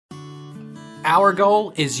Our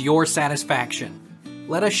goal is your satisfaction.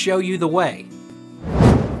 Let us show you the way.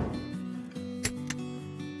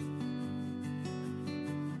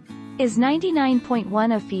 Is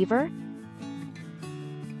 99.1 a fever?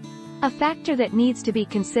 A factor that needs to be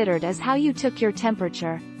considered is how you took your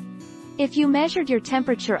temperature. If you measured your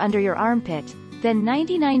temperature under your armpit, then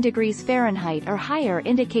 99 degrees Fahrenheit or higher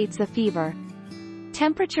indicates a fever.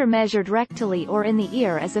 Temperature measured rectally or in the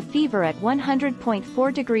ear is a fever at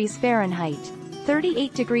 100.4 degrees Fahrenheit,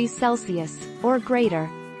 38 degrees Celsius, or greater.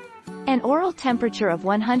 An oral temperature of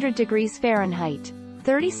 100 degrees Fahrenheit,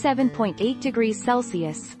 37.8 degrees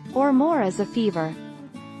Celsius, or more is a fever.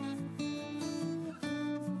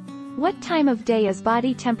 What time of day is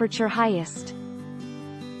body temperature highest?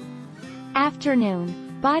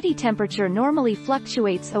 Afternoon. Body temperature normally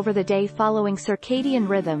fluctuates over the day following circadian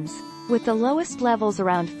rhythms, with the lowest levels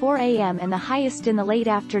around 4 a.m. and the highest in the late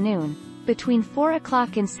afternoon, between 4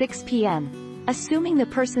 o'clock and 6 p.m., assuming the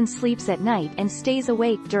person sleeps at night and stays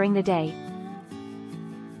awake during the day.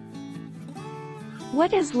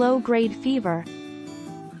 What is low-grade fever?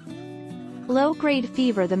 Low-grade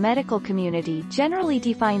fever. The medical community generally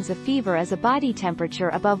defines a fever as a body temperature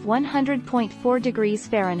above 100.4 degrees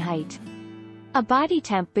Fahrenheit. A body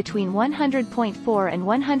temp between 100.4 and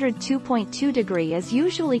 102.2 degree is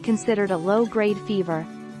usually considered a low-grade fever.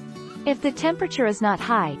 If the temperature is not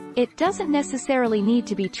high, it doesn't necessarily need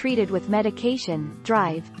to be treated with medication.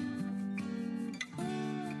 Drive.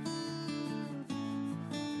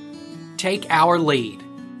 Take our lead.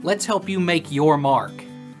 Let's help you make your mark.